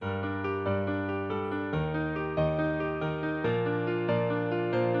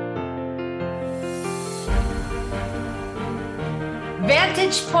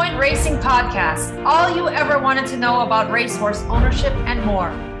Vantage Point Racing Podcast. All you ever wanted to know about racehorse ownership and more.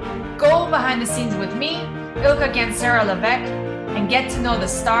 Go behind the scenes with me, Ilka Gansera Levesque, and get to know the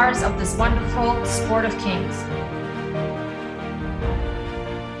stars of this wonderful sport of kings.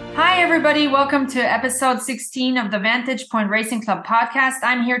 Hi, everybody. Welcome to episode 16 of the Vantage Point Racing Club podcast.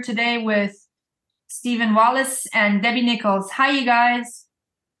 I'm here today with Stephen Wallace and Debbie Nichols. Hi, you guys.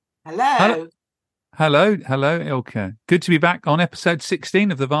 Hello. Hello, Ilka. Good to be back on episode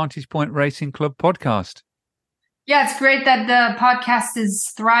 16 of the Vantage Point Racing Club podcast. Yeah, it's great that the podcast is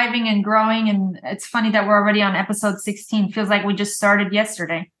thriving and growing, and it's funny that we're already on episode 16. Feels like we just started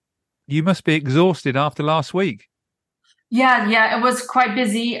yesterday. You must be exhausted after last week. Yeah, it was quite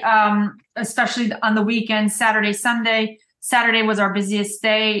busy, especially on the weekend, Saturday, Sunday. Saturday was our busiest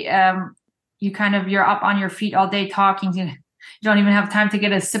day. You're up on your feet all day talking. You don't even have time to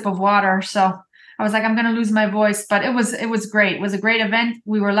get a sip of water. So I was like, I'm going to lose my voice, but it was great. It was a great event.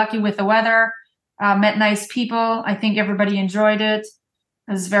 We were lucky with the weather, met nice people. I think everybody enjoyed it.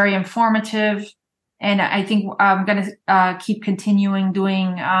 It was very informative. And I think I'm going to keep continuing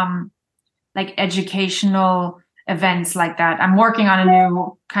doing like educational events like that. I'm working on a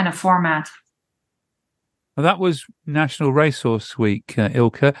new kind of format. Well, that was National Racehorse Week,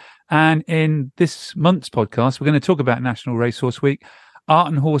 Ilka. And in this month's podcast, we're going to talk about National Racehorse Week, art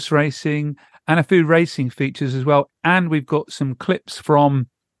and horse racing, and a few racing features as well. And we've got some clips from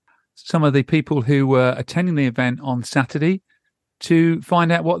some of the people who were attending the event on Saturday to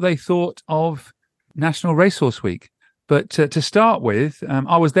find out what they thought of National Racehorse Week. But to start with,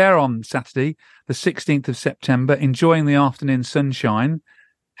 I was there on Saturday, the 16th of September, enjoying the afternoon sunshine.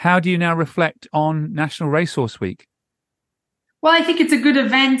 How do you now reflect on National Racehorse Week? Well, I think it's a good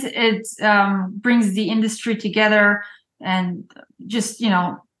event. It brings the industry together and just,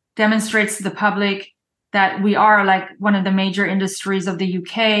 demonstrates to the public that we are like one of the major industries of the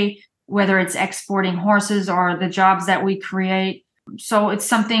UK, whether it's exporting horses or the jobs that we create. So it's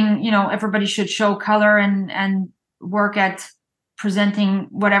something, everybody should show color and work at presenting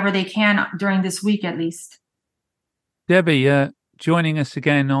whatever they can during this week, at least. Debbie, joining us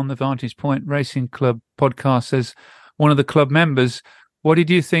again on the Vantage Point Racing Club podcast as one of the club members, what did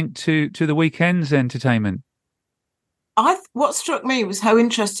you think to the weekend's entertainment? What struck me was how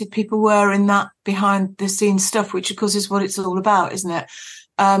interested people were in that behind the scenes stuff, which of course is what it's all about, isn't it?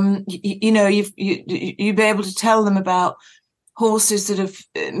 You'd be able to tell them about horses that have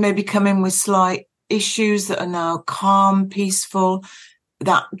maybe come in with slight issues that are now calm, peaceful,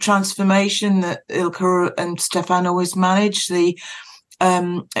 that transformation that Ilka and Stefan always manage, the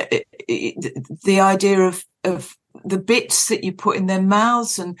idea of the bits that you put in their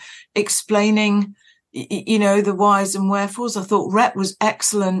mouths and explaining the whys and wherefores. I thought Rhett was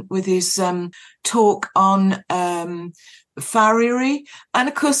excellent with his talk on farriery. And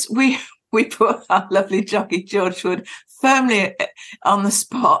of course, we put our lovely jockey George Wood firmly on the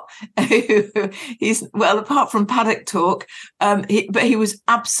spot. He's, well, apart from paddock talk, but he was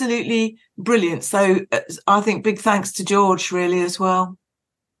absolutely brilliant. So I think big thanks to George really as well.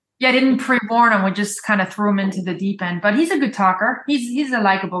 Yeah, I didn't pre-warn him. We just kind of threw him into the deep end. But he's a good talker. He's a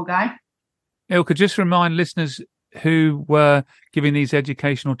likable guy. Ilka, just remind listeners who were giving these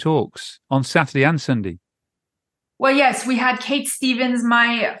educational talks on Saturday and Sunday. Well, yes, we had Kate Stevens,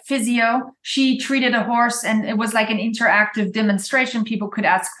 my physio. She treated a horse and it was like an interactive demonstration. People could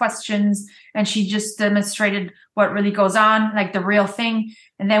ask questions and she just demonstrated what really goes on, like the real thing.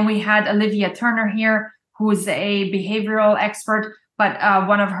 And then we had Olivia Turner here, who is a behavioral expert, but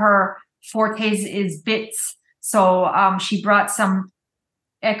one of her fortes is bits. So she brought some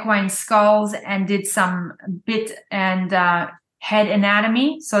equine skulls and did some bit and head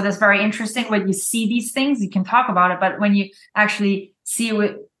anatomy. So that's very interesting. When you see these things, you can talk about it, but when you actually see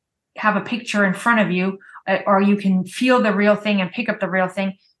it, have a picture in front of you, or you can feel the real thing and pick up the real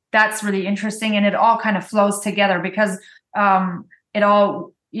thing, that's really interesting. And it all kind of flows together because it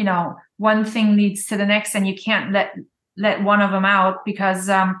all, one thing leads to the next, and you can't let one of them out because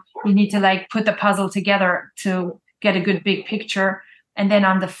you need to like put the puzzle together to get a good big picture. And then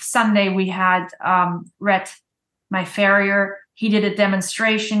on the Sunday, we had Rhett, my farrier. He did a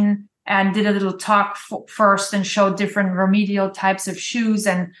demonstration and did a little talk first and showed different remedial types of shoes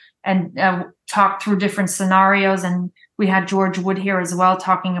and talked through different scenarios. And we had George Wood here as well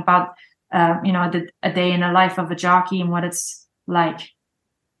talking about, a day in the life of a jockey and what it's like.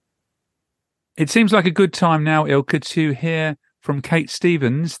 It seems like a good time now, Ilka, to hear from Kate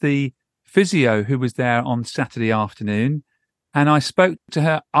Stevens, the physio who was there on Saturday afternoon. And I spoke to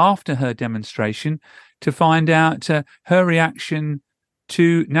her after her demonstration to find out her reaction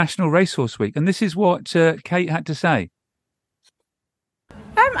to National Racehorse Week. And this is what Kate had to say.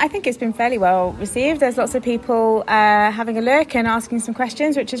 I think it's been fairly well received. There's lots of people having a look and asking some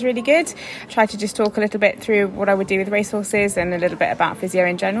questions, which is really good. I tried to just talk a little bit through what I would do with racehorses and a little bit about physio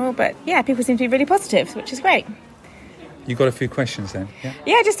in general. But yeah, people seem to be really positive, which is great. You got a few questions then?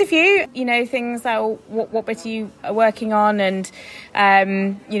 Yeah, just a few. Things like what bit are you working on, and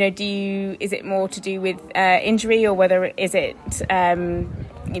is it more to do with injury, or whether is it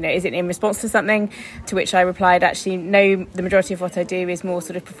is it in response to something? To which I replied, actually, no. The majority of what I do is more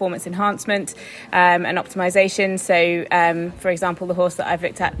sort of performance enhancement and optimization. So, for example, the horse that I've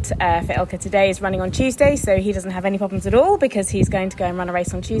looked at for Ilka today is running on Tuesday, so he doesn't have any problems at all because he's going to go and run a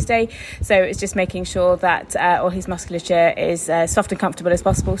race on Tuesday. So it's just making sure that all his musculature is soft and comfortable as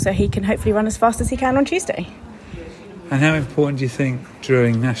possible, so he can hopefully run as fast as he can on Tuesday. And how important do you think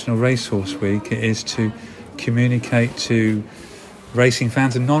during National Racehorse Week it is to communicate to racing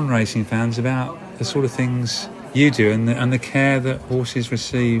fans and non-racing fans about the sort of things you do and the care that horses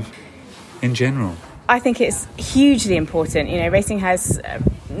receive in general? I think it's hugely important. Racing has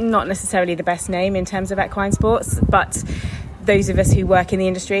not necessarily the best name in terms of equine sports, but those of us who work in the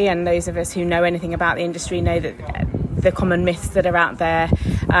industry and those of us who know anything about the industry know that the common myths that are out there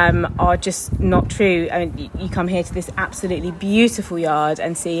are just not true. I mean, you come here to this absolutely beautiful yard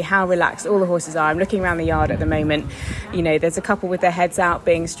and see how relaxed all the horses are. I'm looking around the yard at the moment. There's a couple with their heads out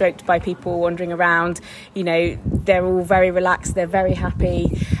being stroked by people wandering around. They're all very relaxed. They're very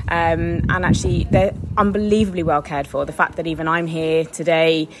happy. And actually, they're unbelievably well cared for. The fact that even I'm here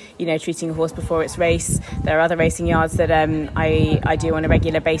today, treating a horse before its race. There are other racing yards that I do on a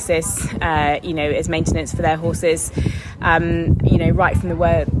regular basis, as maintenance for their horses. Right from the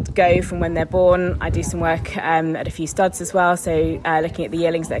word go, from when they're born. I do some work at a few studs as well, so looking at the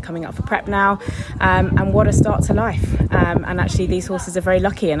yearlings that are coming up for prep now, and what a start to life. And actually these horses are very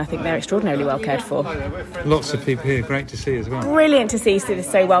lucky, and I think they're extraordinarily well cared for. Lots of people here, great to see as well. Brilliant to see, so they're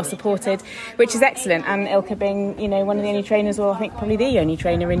so well supported, which is excellent. And Ilka being one of the only trainers, or I think probably the only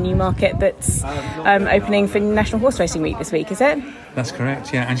trainer in Newmarket that's opening for National Horse Racing Week this week, is it? That's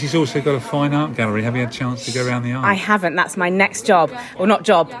correct, yeah. And she's also got a fine art gallery. Have you had a chance to go around the art? I haven't. That's my next job. Well, not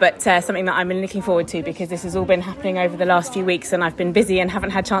job, but something that I'm looking forward to, because this has all been happening over the last few weeks and I've been busy and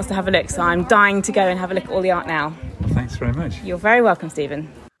haven't had a chance to have a look. So I'm dying to go and have a look at all the art now. Well, thanks very much. You're very welcome,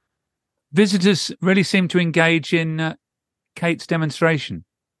 Stephen. Visitors really seem to engage in Kate's demonstration.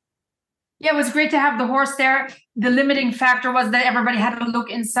 Yeah, it was great to have the horse there. The limiting factor was that everybody had to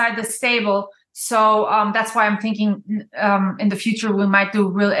look inside the stable. So that's why I'm thinking in the future we might do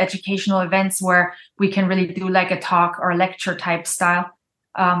real educational events where we can really do like a talk or a lecture type style.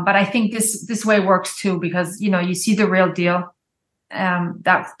 But I think this way works too, because you see the real deal.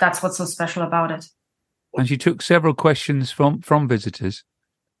 That's what's so special about it. And she took several questions from visitors.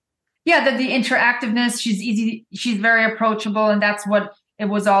 Yeah, the interactiveness. She's easy. She's very approachable, and that's what it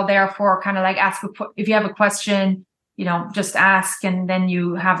was all there for. Kind of like if you have a question. Just ask, and then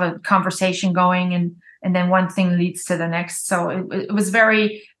you have a conversation going, and then one thing leads to the next. So it was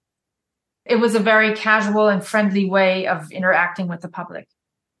a very casual and friendly way of interacting with the public.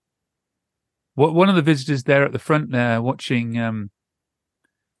 One of the visitors there at the front there watching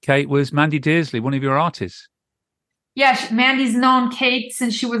Kate was Mandy Dearsley, one of your artists. Yeah, Mandy's known Kate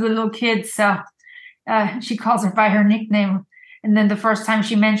since she was a little kid, so she calls her by her nickname. And then the first time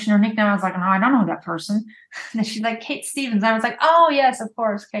she mentioned her nickname, I was like, no, I don't know that person. And then she's like, Kate Stevens. I was like, oh, yes, of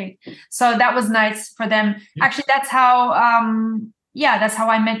course, Kate. So that was nice for them. Actually, that's how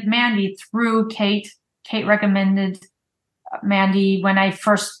I met Mandy, through Kate. Kate recommended Mandy when I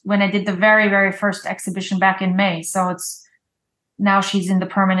did the very, very first exhibition back in May. So now she's in the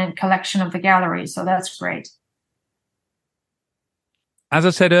permanent collection of the gallery. So that's great. As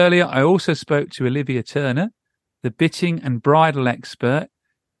I said earlier, I also spoke to Olivia Turner, the bitting and bridle expert,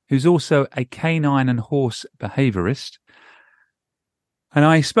 who's also a canine and horse behaviourist. And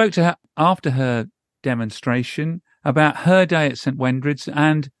I spoke to her after her demonstration about her day at St Wendred's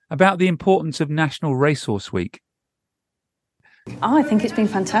and about the importance of National Racehorse Week. Oh, I think it's been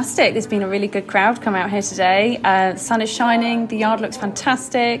fantastic. There's been a really good crowd come out here today. The sun is shining, the yard looks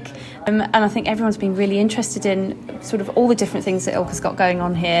fantastic, and I think everyone's been really interested in sort of all the different things that Ilka's got going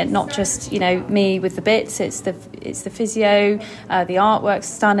on here. Not just me with the bits. It's the physio. The artwork's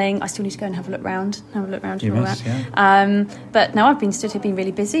stunning. I still need to go and have a look round. You must, yeah. But no, I've been stood here being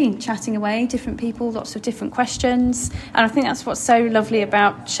really busy, chatting away, different people, lots of different questions, and I think that's what's so lovely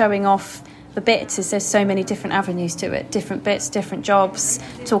about showing off the bits is there's so many different avenues to it, different bits, different jobs,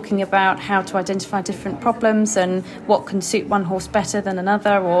 talking about how to identify different problems and what can suit one horse better than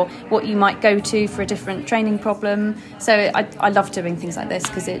another, or what you might go to for a different training problem. So I love doing things like this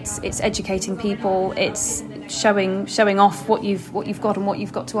because it's educating people, it's showing off what you've got and what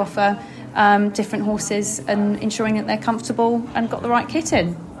you've got to offer different horses, and ensuring that they're comfortable and got the right kit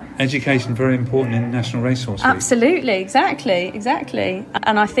in. Education very important in National Racehorse Week. Absolutely, exactly.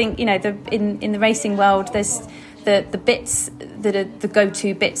 And I think, you know, in the racing world, there's the bits that are the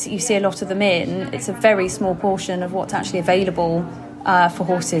go-to bits that you see a lot of them in. It's a very small portion of what's actually available for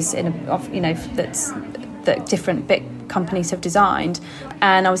horses that different bit companies have designed.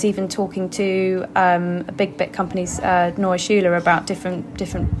 And I was even talking to a big bit company's Nora Schuler about different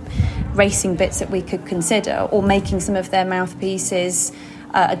racing bits that we could consider, or making some of their mouthpieces,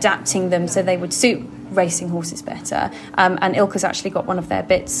 adapting them so they would suit racing horses better. And Ilka's actually got one of their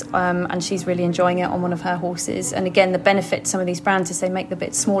bits, and she's really enjoying it on one of her horses. And again, the benefit to some of these brands is they make the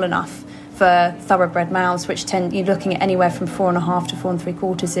bits small enough for thoroughbred mouths, which you're looking at anywhere from 4.5 to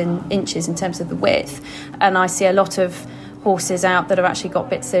 4.75 inches in terms of the width. And I see a lot of horses out that have actually got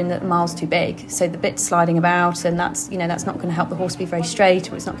bits in that are miles too big, so the bit's sliding about, and that's not going to help the horse be very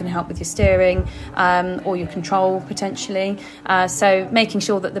straight, or it's not going to help with your steering or your control potentially. So making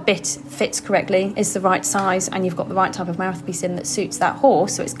sure that the bit fits correctly, is the right size, and you've got the right type of mouthpiece in that suits that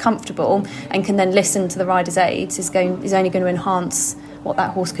horse, so it's comfortable and can then listen to the rider's aids, is only going to enhance what that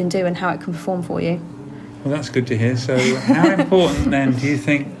horse can do and how it can perform for you. Well, that's good to hear. So how important then do you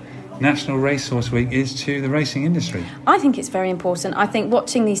think National Racehorse Week is to the racing industry? I think it's very important. I think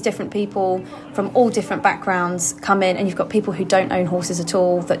watching these different people from all different backgrounds come in, and you've got people who don't own horses at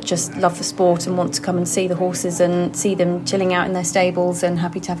all that just love the sport and want to come and see the horses and see them chilling out in their stables and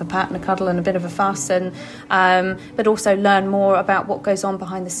happy to have a pat and a cuddle and a bit of a fuss, and but also learn more about what goes on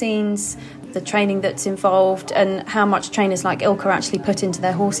behind the scenes, the training that's involved, and how much trainers like Ilka actually put into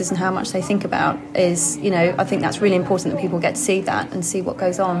their horses and how much they think about is, I think that's really important that people get to see that and see what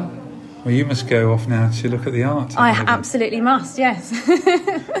goes on. Well, you must go off now to look at the art. I absolutely must, yes.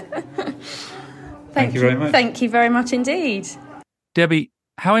 Thank you very much. Thank you very much indeed. Debbie,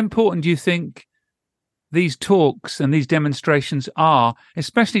 how important do you think these talks and these demonstrations are,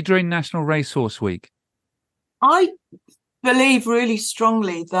 especially during National Racehorse Week? I believe really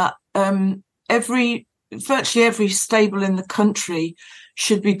strongly that virtually every stable in the country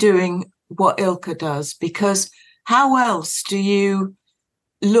should be doing what Ilka does, because how else do you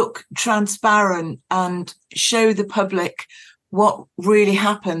look transparent and show the public what really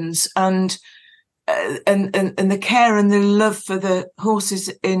happens, and the care and the love for the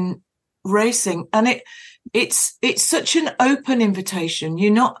horses in racing? And it's such an open invitation.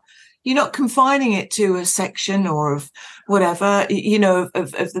 You're not confining it to a section or of whatever, of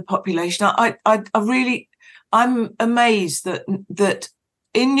the population. I'm amazed that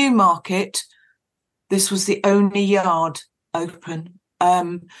in Newmarket, this was the only yard open.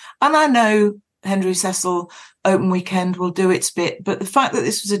 And I know Henry Cecil Open Weekend will do its bit, but the fact that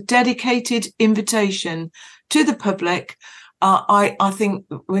this was a dedicated invitation to the public, I think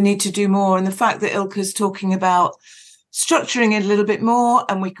we need to do more. And the fact that Ilka's talking about structuring it a little bit more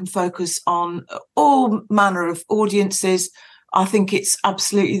and we can focus on all manner of audiences, I think it's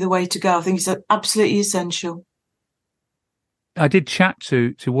absolutely the way to go. I think it's absolutely essential. I did chat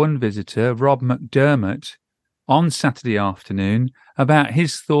to one visitor, Rob McDermott, on Saturday afternoon about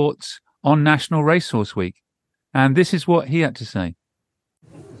his thoughts on National Racehorse Week. And this is what he had to say.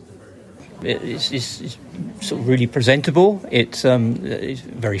 It's sort of really presentable. It's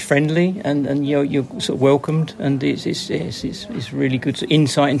very friendly, and you're sort of welcomed, and it's really good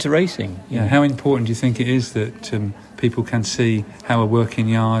insight into racing. Yeah. How important do you think it is that people can see how a working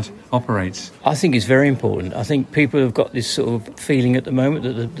yard operates? I think it's very important. I think people have got this sort of feeling at the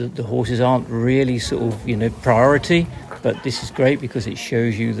moment that the horses aren't really sort of priority, but this is great because it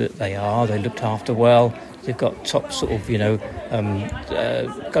shows you that they're looked after well. They've got top sort of,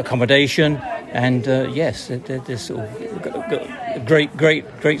 accommodation, and yes, they're sort of got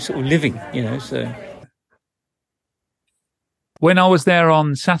great sort of living, So when I was there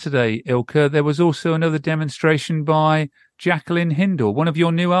on Saturday, Ilka, there was also another demonstration by Jacqueline Hindle, one of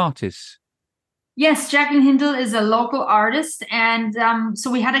your new artists. Yes, Jacqueline Hindle is a local artist, and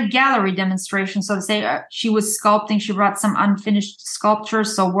so we had a gallery demonstration. So to say, she was sculpting. She brought some unfinished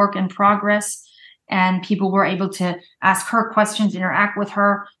sculptures, so work in progress. And people were able to ask her questions, interact with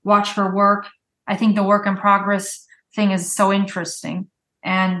her, watch her work. I think the work in progress thing is so interesting.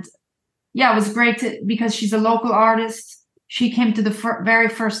 And yeah, it was great because she's a local artist. She came to the very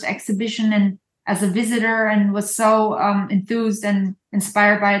first exhibition and as a visitor and was so enthused and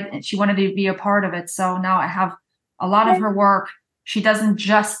inspired by it, and she wanted to be a part of it. So now I have a lot of her work. She doesn't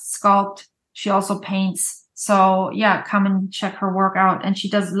just sculpt, she also paints. So yeah, come and check her work out. And she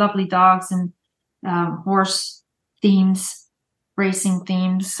does lovely dogs and horse themes, racing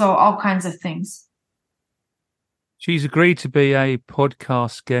themes, so all kinds of things. She's agreed to be a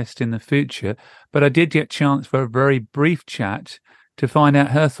podcast guest in the future, but I did get a chance for a very brief chat to find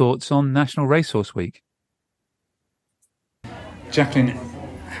out her thoughts on National Racehorse Week. Jacqueline,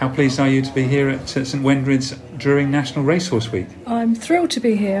 how pleased are you to be here at St Wendred's during National Racehorse Week? I'm thrilled to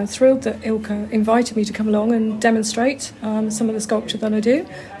be here. I'm thrilled that Ilka invited me to come along and demonstrate some of the sculpture that I do.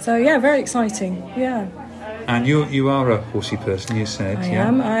 So yeah, very exciting. Yeah. And you are a horsey person, you said.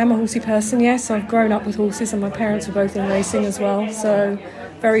 I am a horsey person, yes. I've grown up with horses and my parents were both in racing as well. So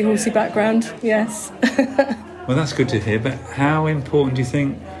very horsey background, yes. Well, that's good to hear. But how important do you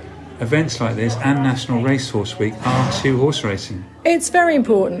think events like this and National Racehorse Week are to horse racing? It's very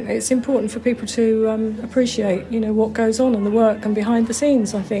important. It's important for people to appreciate, what goes on and the work and behind the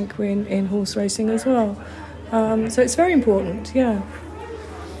scenes, I think, in horse racing as well. So it's very important, yeah.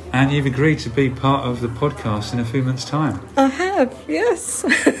 And you've agreed to be part of the podcast in a few months' time. I have, yes.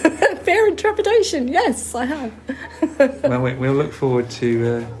 Fear and trepidation, yes, I have. Well, we'll look forward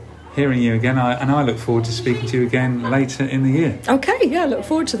to hearing you again, and I look forward to speaking to you again later in the year. Okay, yeah, look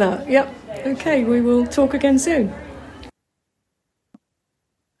forward to that. Yep. Okay, we will talk again soon.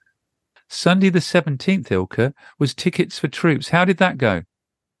 Sunday the 17th, Ilka, was Tickets for Troops. How did that go?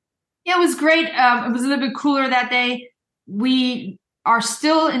 Yeah, it was great. It was a little bit cooler that day. We are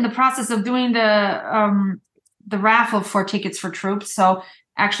still in the process of doing the raffle for Tickets for Troops. So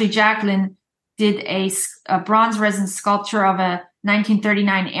actually, Jacqueline did a bronze resin sculpture of a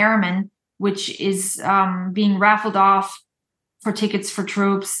 1939 Airman, which is being raffled off for Tickets for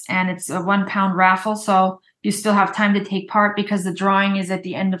Troops, and it's a £1 raffle. So you still have time to take part because the drawing is at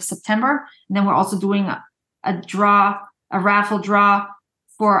the end of September. And then we're also doing a raffle draw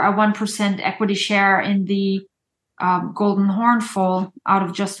for a 1% equity share in the Golden Horn foal out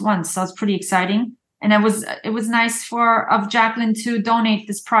of just one. So it's pretty exciting. And it was nice of Jacqueline to donate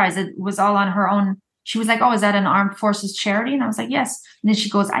this prize. It was all on her own. She was like, "Oh, is that an Armed Forces charity?" And I was like, "Yes." And then she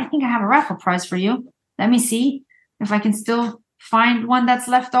goes, "I think I have a raffle prize for you. Let me see if I can still find one that's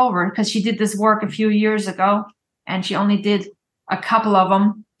left over." Because she did this work a few years ago and she only did a couple of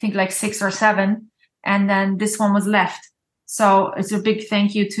them, I think like 6 or 7. And then this one was left. So it's a big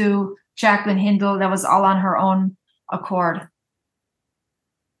thank you to Jacqueline Hindle. That was all on her own accord.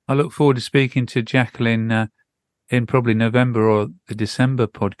 I look forward to speaking to Jacqueline in probably November or the December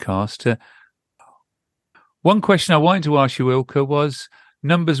podcast. One question I wanted to ask you, Ilka, was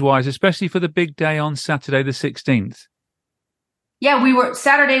numbers-wise, especially for the big day on Saturday the 16th. Yeah,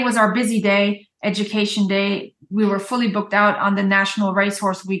 Saturday was our busy day, education day. We were fully booked out on the National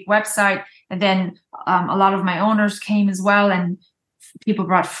Racehorse Week website. And then a lot of my owners came as well, and people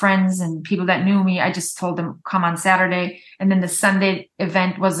brought friends and people that knew me. I just told them, come on Saturday. And then the Sunday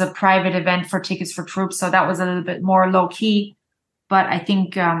event was a private event for Tickets for Troops. So that was a little bit more low key. But I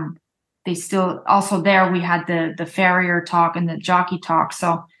think they still, also there, we had the farrier talk and the jockey talk.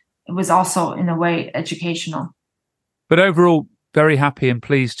 So it was also in a way educational. But overall, very happy and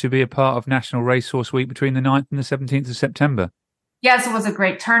pleased to be a part of National Racehorse Week between the 9th and the 17th of September. Yes, it was a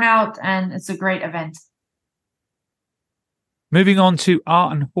great turnout and it's a great event. Moving on to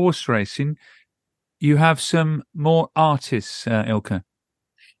art and horse racing, you have some more artists, Ilka.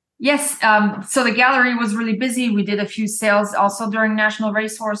 Yes, so the gallery was really busy. We did a few sales also during National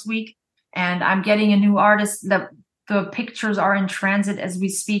Racehorse Week, and I'm getting a new artist. The pictures are in transit as we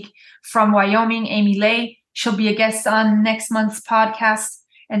speak from Wyoming, Amy Lay. She'll be a guest on next month's podcast,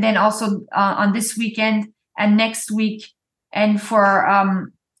 and then also on this weekend and next week, and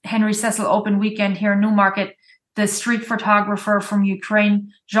for Henry Cecil Open Weekend here in Newmarket, the street photographer from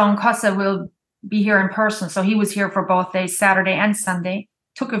Ukraine, Jean Kossa, will be here in person. So he was here for both days, Saturday and Sunday,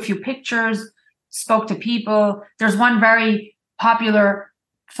 took a few pictures, spoke to people. There's one very popular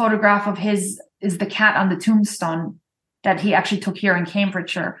photograph of his is the cat on the tombstone that he actually took here in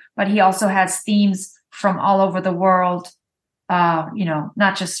Cambridgeshire. But he also has themes from all over the world,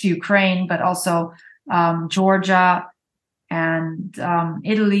 not just Ukraine, but also Georgia and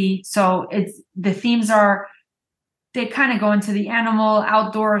Italy. So the themes they kind of go into the animal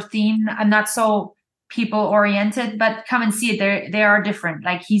outdoor theme. I'm not so people oriented, but come and see it. They are different.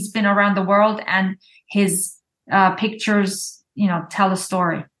 Like, he's been around the world and his pictures, tell a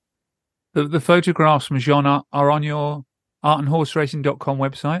story. The photographs from Jean are on your artandhorseracing.com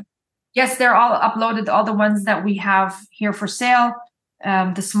website? Yes, they're all uploaded, all the ones that we have here for sale.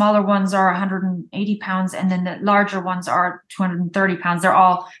 The smaller ones are 180 pounds, and then the larger ones are 230 pounds. They're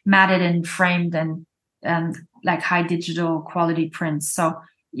all matted and framed and like high digital quality prints. So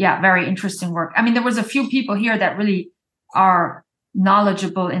yeah, very interesting work. I mean, there was a few people here that really are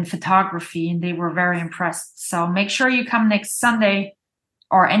knowledgeable in photography, and they were very impressed. So make sure you come next Sunday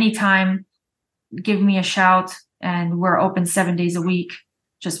or anytime. Give me a shout, and we're open 7 days a week.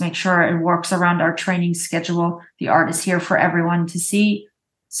 Just make sure it works around our training schedule. The art is here for everyone to see.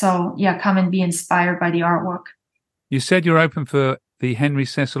 So yeah, come and be inspired by the artwork. You said you're open for the Henry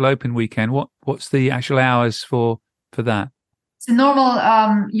Cecil Open weekend. What's the actual hours for that? It's a normal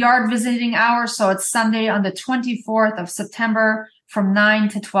yard visiting hour. So it's Sunday on the 24th of September from 9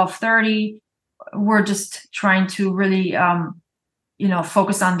 to 12:30. We're just trying to really,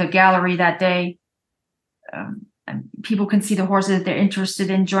 focus on the gallery that day. And people can see the horses if they're interested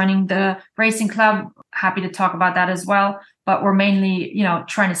in joining the racing club. Happy to talk about that as well. But we're mainly,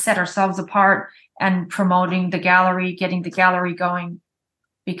 trying to set ourselves apart and promoting the gallery, getting the gallery going,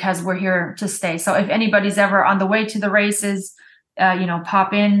 because we're here to stay. So if anybody's ever on the way to the races,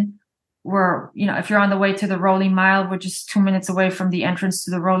 pop in. If you're on the way to the Rolling Mile, we're just 2 minutes away from the entrance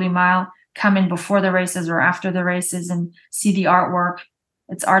to the Rolling Mile. Come in before the races or after the races and see the artwork.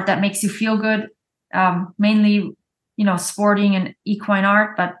 It's art that makes you feel good. Mainly, sporting and equine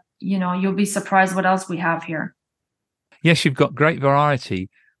art, but, you'll be surprised what else we have here. Yes, you've got great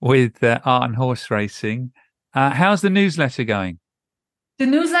variety with art and horse racing. How's the newsletter going? The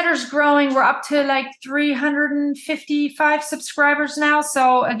newsletter's growing. We're up to like 355 subscribers now.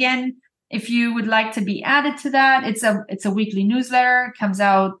 So again, if you would like to be added to that, it's a weekly newsletter. It comes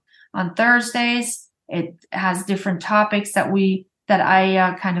out on Thursdays. It has different topics that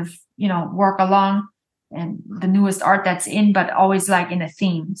I kind of, work along, and the newest art that's in, but always like in a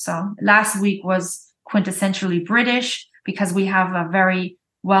theme. So last week was quintessentially British, because we have a very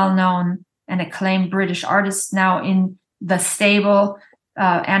well-known and acclaimed British artist now in the stable,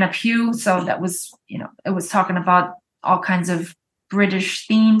 Anna Pugh. So that was, it was talking about all kinds of British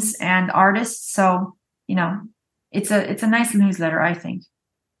themes and artists. So, it's a nice newsletter, I think.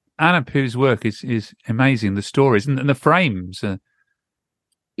 Anna Pugh's work is amazing. The stories and the frames.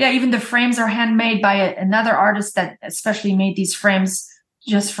 Yeah, even the frames are handmade by another artist that especially made these frames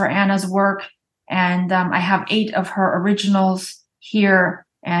just for Anna's work. And I have 8 of her originals here.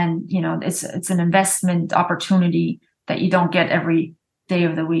 And, it's an investment opportunity that you don't get every day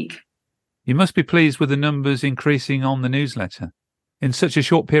of the week. You must be pleased with the numbers increasing on the newsletter in such a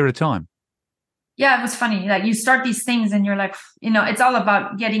short period of time. Yeah, it was funny. Like, you start these things and you're like, it's all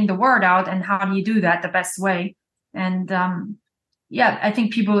about getting the word out, and how do you do that the best way? And, I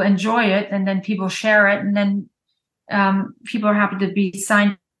think people enjoy it, and then people share it, and then people are happy to be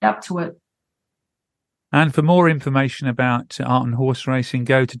signed up to it. And for more information about art and horse racing,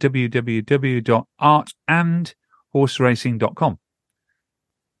 go to www.artandhorseracing.com.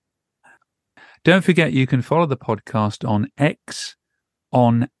 Don't forget you can follow the podcast on X,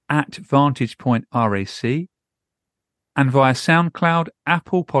 on @VantagePointRAC, and via SoundCloud,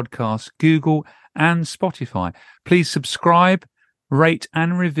 Apple Podcasts, Google, and Spotify. Please subscribe, rate,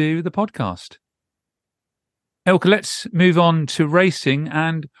 and review the podcast. Elke, let's move on to racing.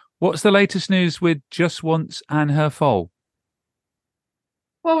 And what's the latest news with Just Once and her foal?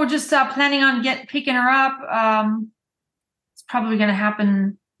 Well, we're just planning on picking her up. It's probably going to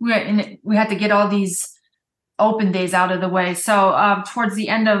happen. We had to get all these open days out of the way. So towards the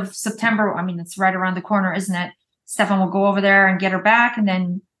end of September, it's right around the corner, isn't it? Stefan will go over there and get her back, and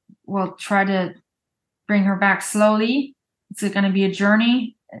then we'll try to bring her back slowly. It's going to be a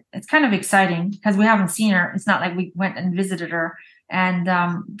journey. It's kind of exciting because we haven't seen her. It's not like we went and visited her. And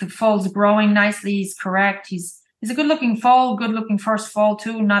the foal's growing nicely. He's correct. He's a good-looking foal, good-looking first foal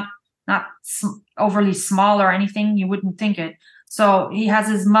too. Not overly small or anything. You wouldn't think it. So he has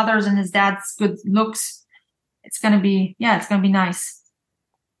his mother's and his dad's good looks. It's going to be nice.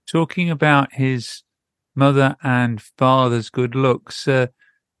 Talking about his mother and father's good looks,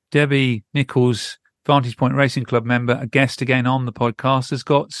 Debbie Nichols, Vantage Point Racing Club member, a guest again on the podcast, has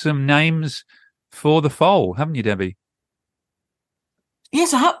got some names for the foal, haven't you, Debbie?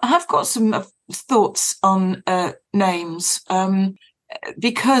 Yes, I have got some thoughts on names,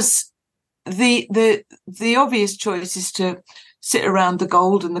 because the obvious choice is to sit around the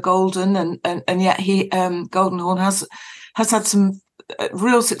gold and the golden, and yet he Goldenhorn has had some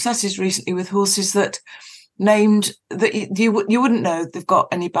real successes recently with horses that named that you wouldn't know they've got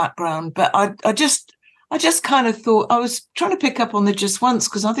any background. But I just kind of thought, I was trying to pick up on the Just Once,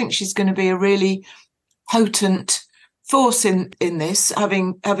 because I think she's going to be a really potent force in this,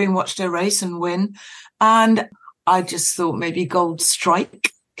 having watched her race and win. And I just thought maybe Gold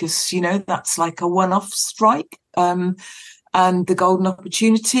Strike, because, that's like a one-off strike, and the Golden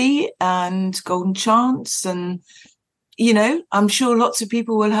Opportunity and Golden Chance. And, I'm sure lots of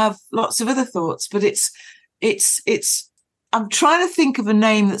people will have lots of other thoughts, but I'm trying to think of a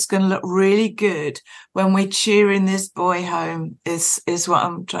name that's going to look really good when we're cheering this boy home is what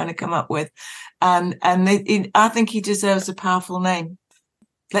I'm trying to come up with. I think he deserves a powerful name.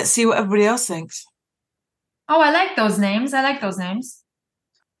 Let's see what everybody else thinks. Oh, I like those names.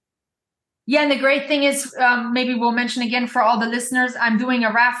 Yeah, and the great thing is, maybe we'll mention again for all the listeners, I'm doing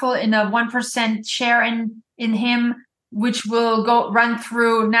a raffle in a 1% share in him, which will run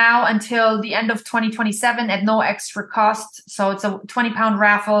through now until the end of 2027 at no extra cost. So it's a 20-pound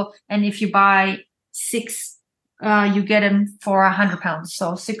raffle. And if you buy 6, you get them for £100.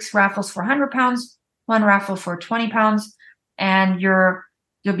 So 6 raffles for £100, 1 raffle for £20, and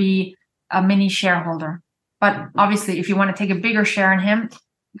you'll be a mini shareholder. But obviously, if you want to take a bigger share in him,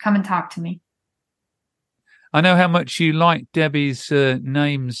 come and talk to me. I know how much you like Debbie's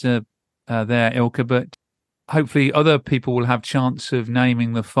names there, Ilka, but hopefully other people will have chance of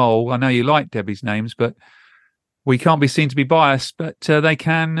naming the foal. I know you like Debbie's names, but we can't be seen to be biased, but they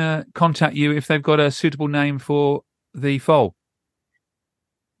can contact you if they've got a suitable name for the foal.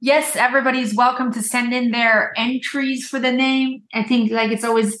 Yes, everybody's welcome to send in their entries for the name. I think it's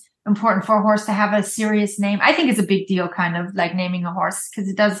always important for a horse to have a serious name. I think it's a big deal, kind of like naming a horse, because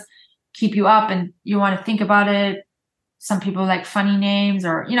it does keep you up and you want to think about it. Some people like funny names,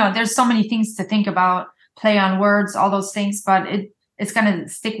 or, there's so many things to think about, play on words, all those things, but it's going to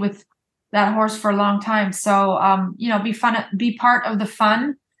stick with that horse for a long time. So, be part of the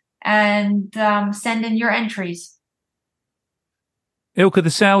fun and send in your entries. Ilka,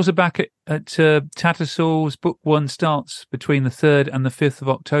 the sales are back at Tattersalls. Book 1 starts between the 3rd and the 5th of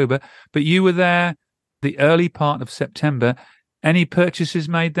October, but you were there the early part of September. Any purchases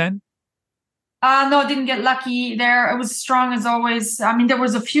made then? No, I didn't get lucky there. It was strong as always. I mean, there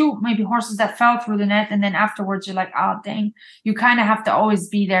was a few maybe horses that fell through the net, and then afterwards you're like, oh, dang. You kind of have to always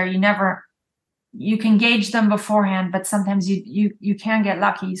be there. You can gauge them beforehand, but sometimes you can get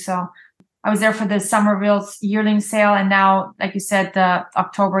lucky. So I was there for the Somerville yearling sale, and now, like you said, the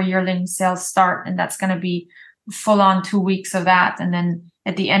October yearling sales start, and that's going to be full on 2 weeks of that. And then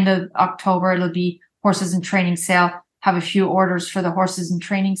at the end of October, it'll be horses in training sale. Have a few orders for the horses in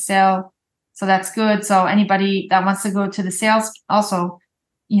training sale. So that's good. So anybody that wants to go to the sales, also,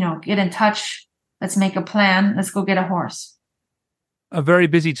 get in touch. Let's make a plan. Let's go get a horse. A very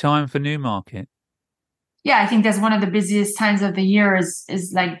busy time for Newmarket. Yeah, I think that's one of the busiest times of the year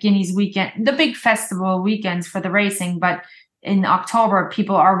is like Guinea's weekend, the big festival weekends for the racing. But in October,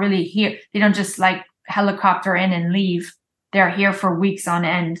 people are really here. They don't just like helicopter in and leave. They're here for weeks on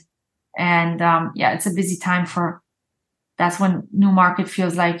end. And it's a busy time that's when Newmarket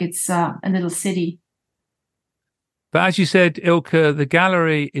feels like it's a little city. But as you said, Ilka, the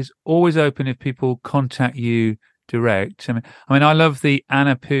gallery is always open if people contact you direct. I mean, I love the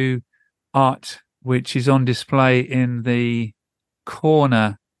Anapu art, which is on display in the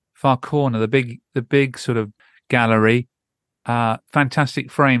far corner, the big sort of gallery. Fantastic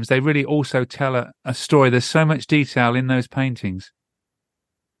frames. They really also tell a story. There's so much detail in those paintings.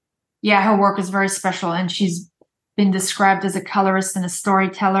 Yeah, her work is very special, and she's been described as a colorist and a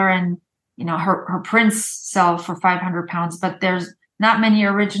storyteller, and her prints sell for £500, but there's not many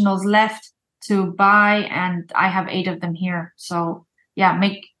originals left to buy, and I have 8 of them here. So yeah,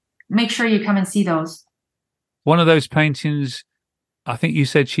 make sure you come and see those. One of those paintings, I think you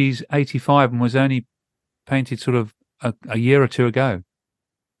said she's 85 and was only painted sort of a year or 2 ago.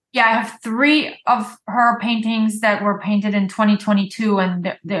 Yeah, I have 3 of her paintings that were painted in 2022,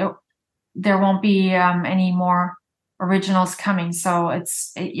 and there won't be any more originals coming. So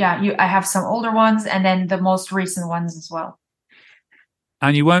I have some older ones and then the most recent ones as well.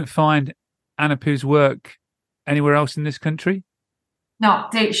 And you won't find Anapu's work anywhere else in this country? No,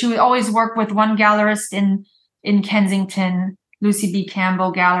 she would always work with one gallerist in Kensington, Lucy B.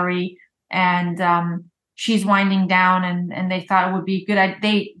 Campbell Gallery, and she's winding down, and they thought it would be good.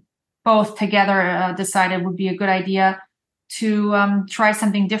 They both together decided it would be a good idea to try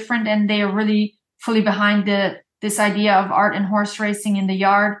something different, and they are really fully behind this idea of art and horse racing in the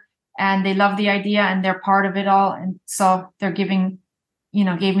yard, and they love the idea and they're part of it all. And so they're gave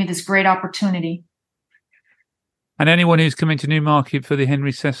me this great opportunity. And anyone who's coming to Newmarket for the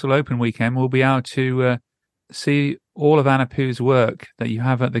Henry Cecil Open weekend will be able to see all of Anapu's work that you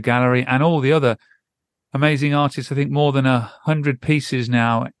have at the gallery and all the other amazing artists. I think more than 100 pieces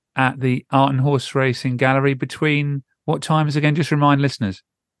now at the Art and Horse Racing Gallery. Between what times again? Just remind listeners.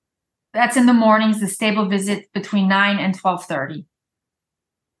 That's in the mornings, the stable visit between 9 and 12:30.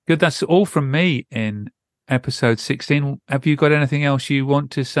 Good. That's all from me in episode 16. Have you got anything else you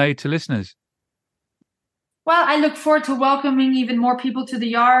want to say to listeners? Well, I look forward to welcoming even more people to the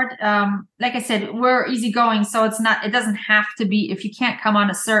yard. Like I said, we're easygoing, so it doesn't have to be, if you can't come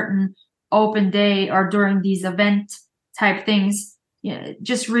on a certain open day or during these event type things,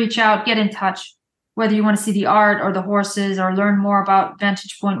 just reach out, get in touch, whether you want to see the art or the horses or learn more about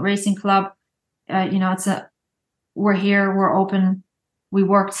Vantage Point Racing Club. We're here, we're open. We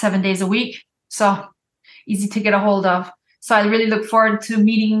work 7 days a week, so easy to get a hold of. So I really look forward to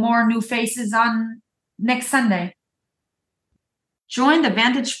meeting more new faces on next Sunday. Join the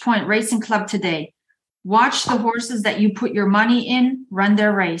Vantage Point Racing Club today. Watch the horses that you put your money in run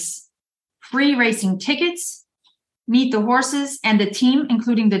their race. Free racing tickets. Meet the horses and the team,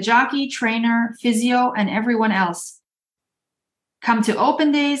 including the jockey, trainer, physio, and everyone else. Come to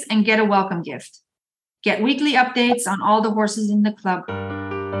open days and get a welcome gift. Get weekly updates on all the horses in the club.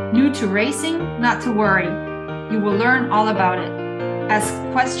 New to racing? Not to worry. You will learn all about it. Ask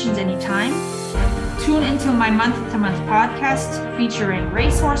questions anytime. Tune into my month-to-month podcast featuring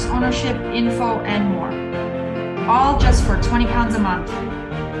racehorse ownership, info, and more. All just for £20 a month.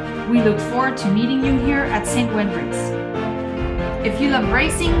 We look forward to meeting you here at St. Wendricks. If you love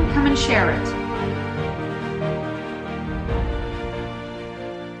racing, come and share it.